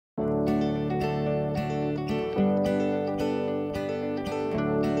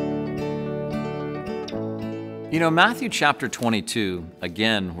You know, Matthew chapter 22,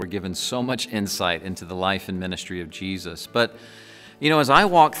 again, we're given so much insight into the life and ministry of Jesus. But, you know, as I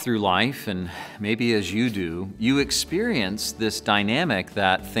walk through life, and maybe as you do, you experience this dynamic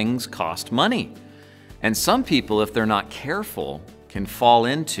that things cost money. And some people, if they're not careful, can fall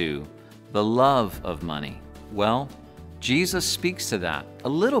into the love of money. Well, Jesus speaks to that a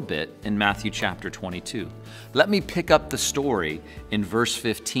little bit in Matthew chapter 22. Let me pick up the story in verse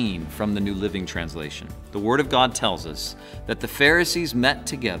 15 from the New Living Translation. The Word of God tells us that the Pharisees met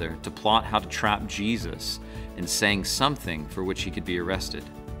together to plot how to trap Jesus in saying something for which he could be arrested.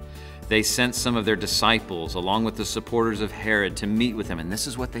 They sent some of their disciples along with the supporters of Herod to meet with him, and this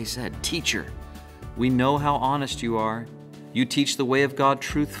is what they said: "Teacher, we know how honest you are. You teach the way of God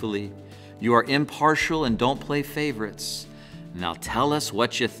truthfully. You are impartial and don't play favorites. Now tell us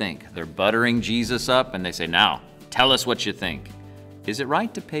what you think." They're buttering Jesus up and they say, "Now, tell us what you think. Is it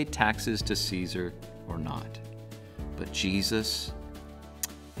right to pay taxes to Caesar or not?" But Jesus,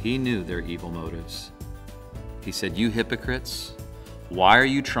 he knew their evil motives. He said, "You hypocrites, why are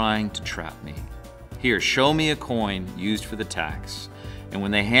you trying to trap me? Here, show me a coin used for the tax." And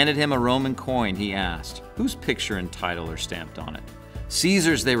when they handed him a Roman coin, he asked, "Whose picture and title are stamped on it?"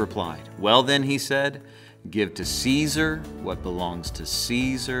 "Caesar's," they replied. "Well then," he said, "give to Caesar what belongs to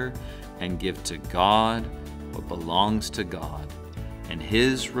Caesar, and give to God what belongs to God." And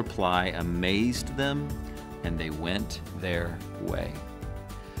his reply amazed them, and they went their way.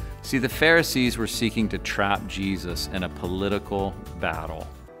 See, the Pharisees were seeking to trap Jesus in a political battle.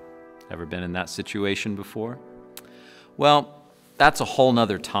 Ever been in that situation before? Well, that's a whole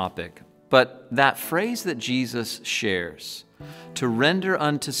nother topic. But that phrase that Jesus shares, to render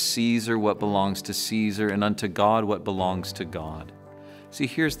unto Caesar what belongs to Caesar and unto God what belongs to God. See,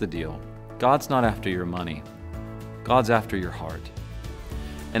 here's the deal. God's not after your money. God's after your heart.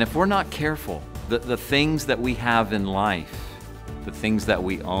 And if we're not careful, the things that we have in life, the things that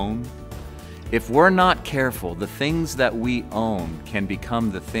we own, if we're not careful, the things that we own can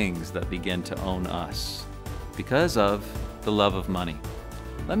become the things that begin to own us because of the love of money.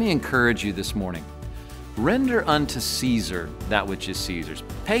 Let me encourage you this morning. Render unto Caesar that which is Caesar's.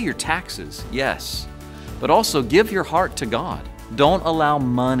 Pay your taxes, yes, but also give your heart to God. Don't allow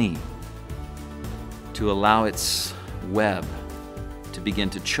money to allow its web to begin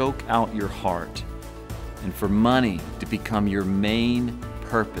to choke out your heart, and for money to become your main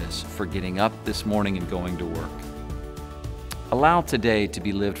purpose for getting up this morning and going to work. Allow today to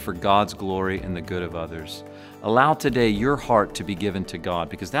be lived for God's glory and the good of others. Allow today your heart to be given to God,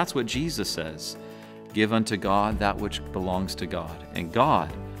 because that's what Jesus says. Give unto God that which belongs to God, and God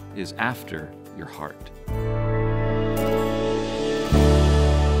is after your heart.